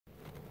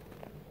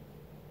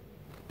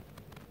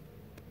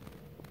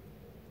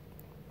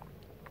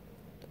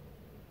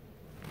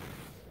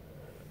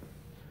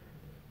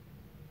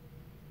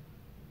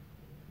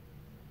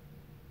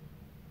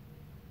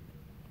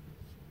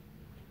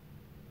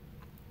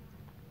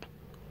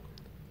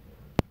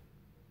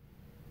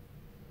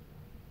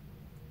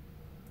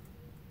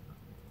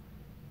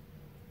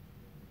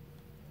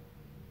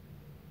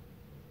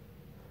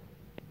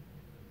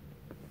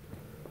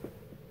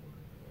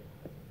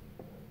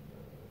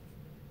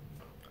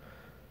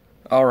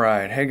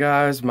Alright, hey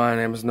guys, my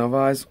name is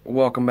Novize.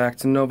 Welcome back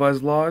to Novize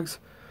Vlogs.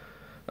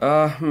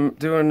 I'm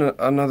doing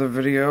another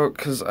video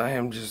because I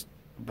am just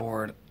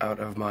bored out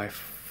of my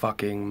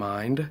fucking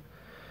mind.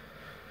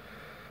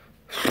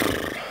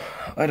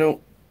 I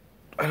don't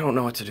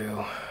know what to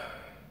do.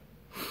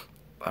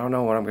 I don't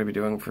know what I'm gonna be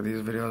doing for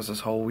these videos this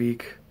whole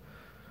week.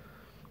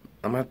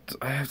 I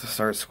have to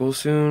start school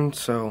soon,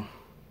 so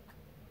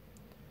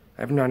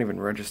I've not even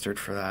registered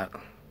for that.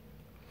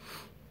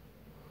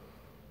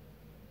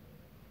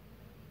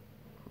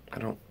 I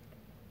don't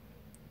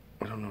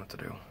know what to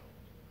do.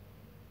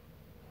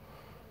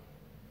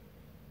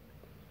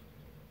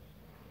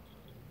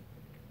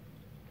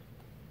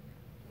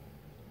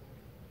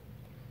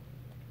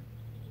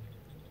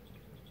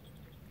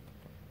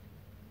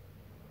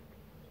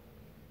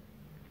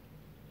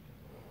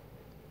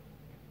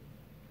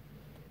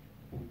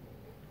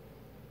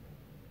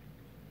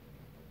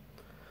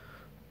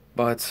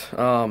 But,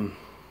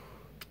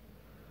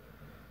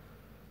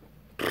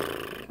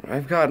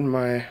 I've gotten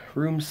my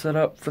room set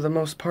up for the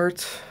most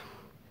part.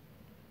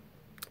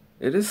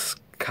 It is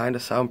kind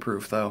of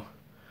soundproof, though.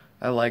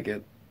 I like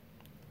it.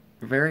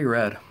 Very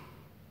red.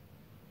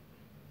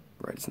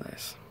 Red's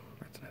nice.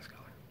 Red's a nice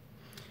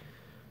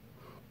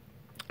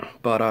color.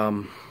 But,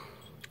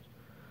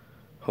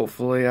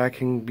 hopefully I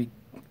can be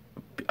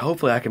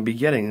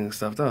getting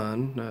stuff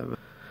done.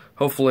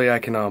 Hopefully I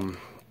can,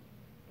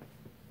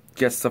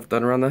 get stuff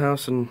done around the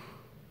house and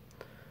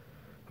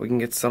we can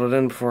get settled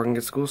in before I can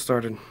get school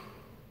started.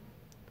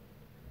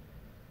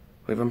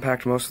 We've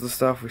unpacked most of the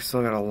stuff. We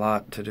still got a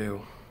lot to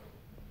do.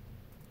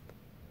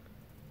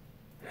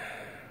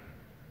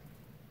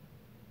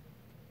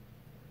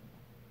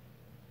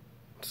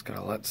 Just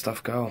gotta let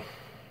stuff go.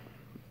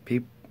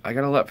 I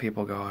gotta let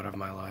people go out of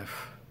my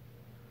life.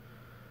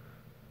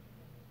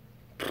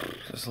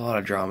 There's a lot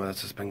of drama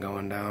that's just been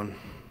going down.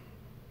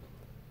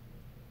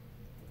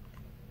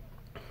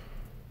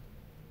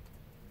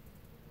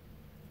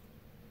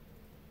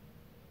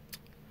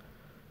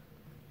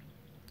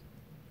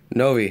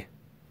 Novi,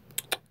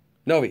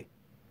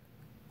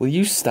 will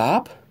you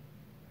stop?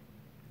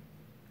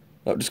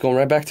 Oh, just going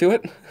right back to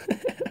it?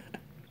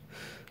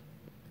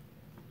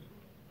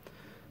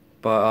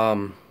 But,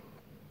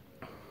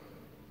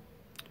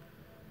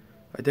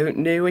 I don't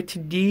know what to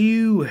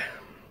do.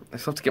 I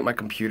still have to get my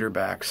computer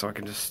back so I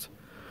can just...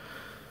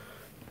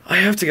 I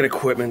have to get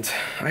equipment.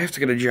 I have to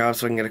get a job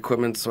so I can get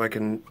equipment so I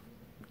can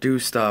do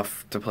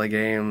stuff to play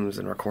games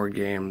and record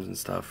games and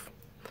stuff.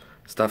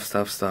 Stuff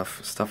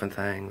and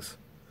Thangs.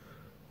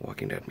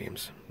 Walking Dead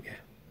memes, yeah.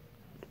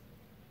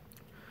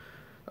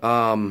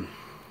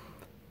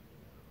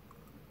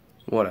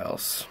 What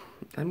else?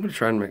 I'm probably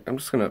just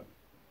gonna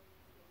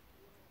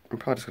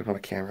put my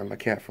camera on my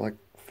cat for like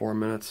 4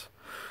 minutes.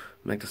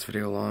 Make this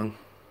video long.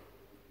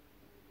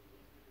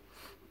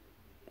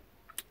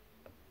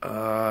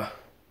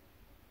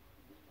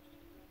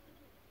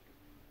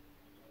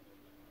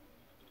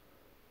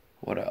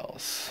 What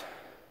else?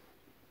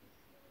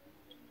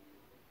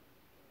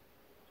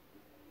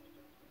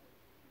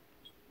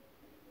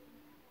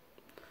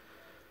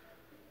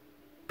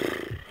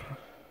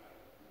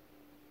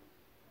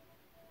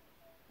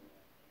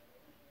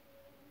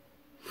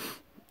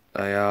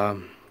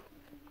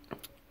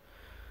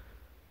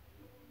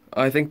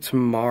 I think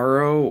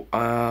tomorrow,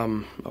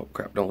 oh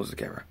crap, don't lose the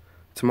camera.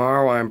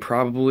 Tomorrow I'm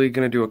probably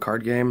gonna do a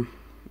card game.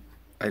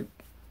 I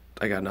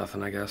got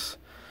nothing, I guess.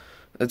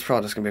 It's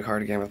probably just gonna be a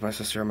card game with my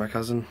sister and my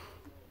cousin.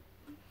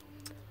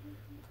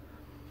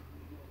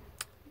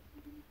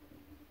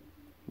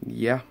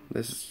 Yeah,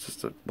 this is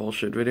just a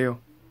bullshit video.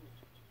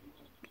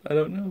 I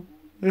don't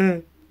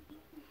know.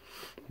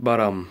 But,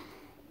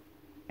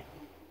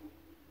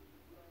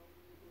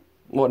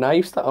 well, now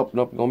you stop. Oh,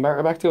 nope, going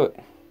right back to it.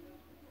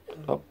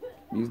 Oh,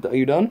 are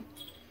you done?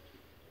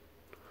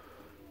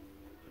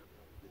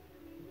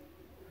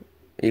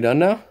 Are you done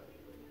now?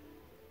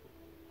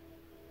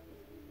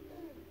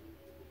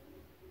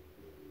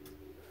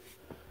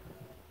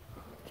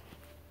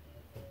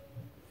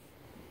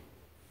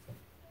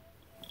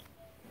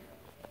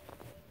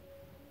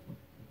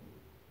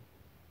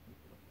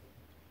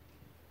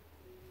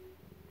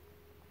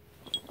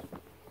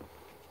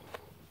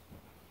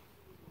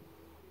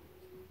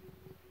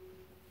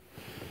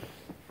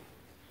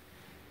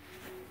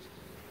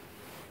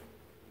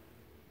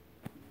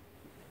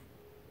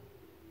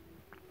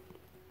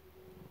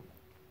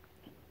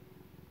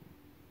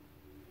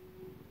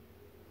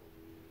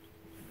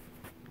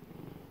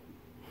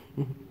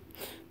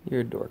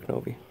 You're a dork,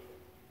 Novi.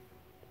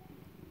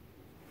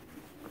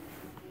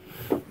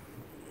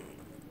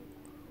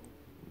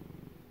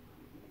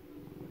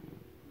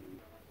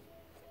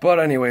 But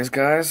anyways,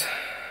 guys,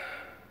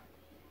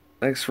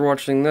 thanks for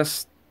watching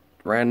this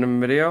random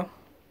video.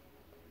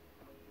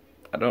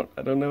 I don't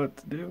know what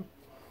to do.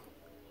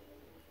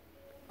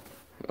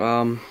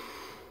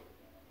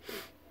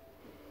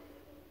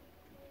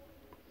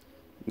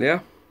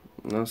 Yeah,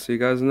 I'll see you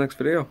guys in the next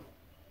video.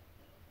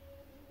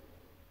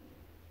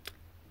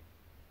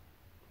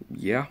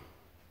 Yeah.